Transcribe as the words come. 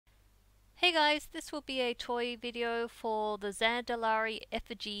Hey guys, this will be a toy video for the Zandalari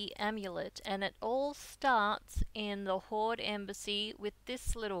Effigy Amulet, and it all starts in the Horde Embassy with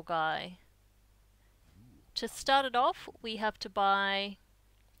this little guy. To start it off, we have to buy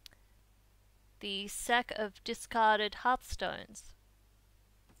the sack of discarded Hearthstones.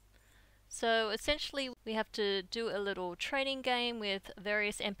 So essentially we have to do a little training game with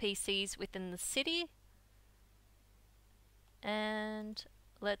various NPCs within the city, and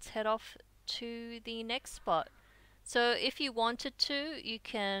let's head off to the next spot. So if you wanted to, you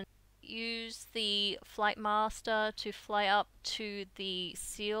can use the flight master to fly up to the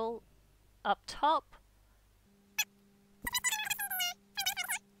seal up top.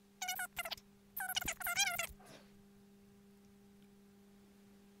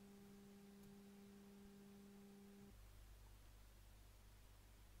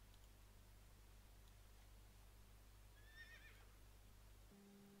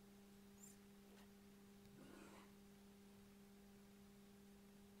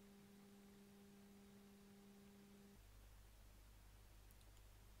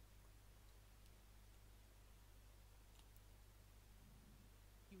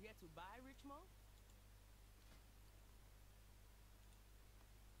 You here to buy, Richmond?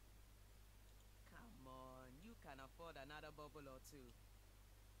 Come on, you can afford another bubble or two.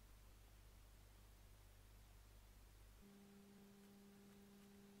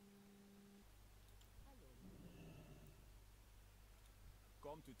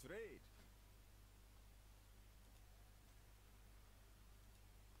 Come to trade.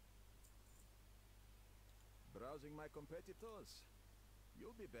 Browsing my competitors.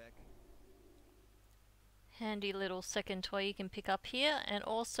 You'll be back. Handy little second toy you can pick up here, and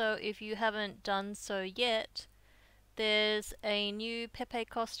also if you haven't done so yet, there's a new Pepe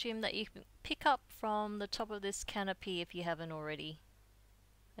costume that you can pick up from the top of this canopy if you haven't already.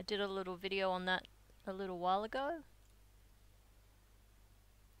 I did a little video on that a little while ago.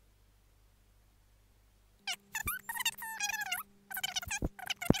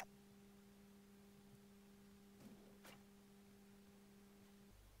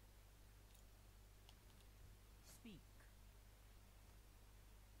 Speak.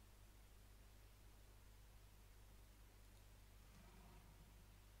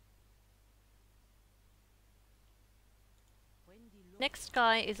 Next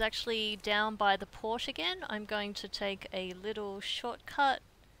guy is actually down by the port again. I'm going to take a little shortcut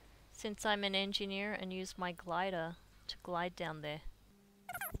since I'm an engineer and use my glider to glide down there.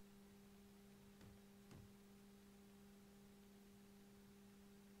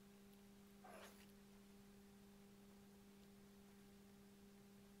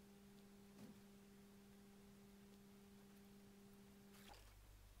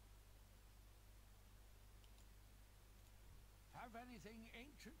 Have anything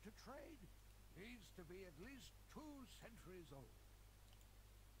ancient to trade? Needs to be at least 2 centuries old.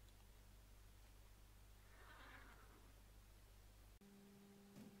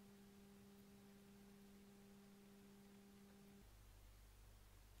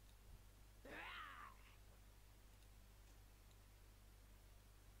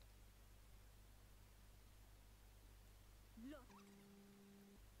 Look.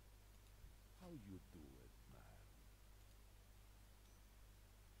 How you do it, man?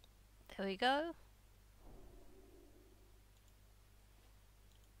 There we go.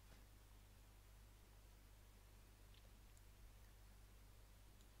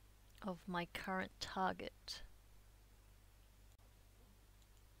 Of my current target.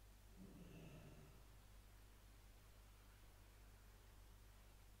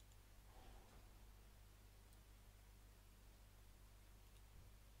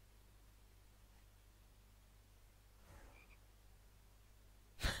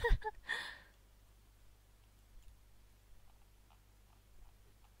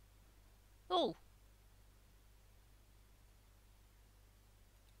 Oh!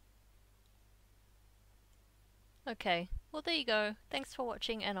 Okay, well there you go. Thanks for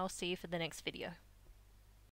watching, and I'll see you for the next video.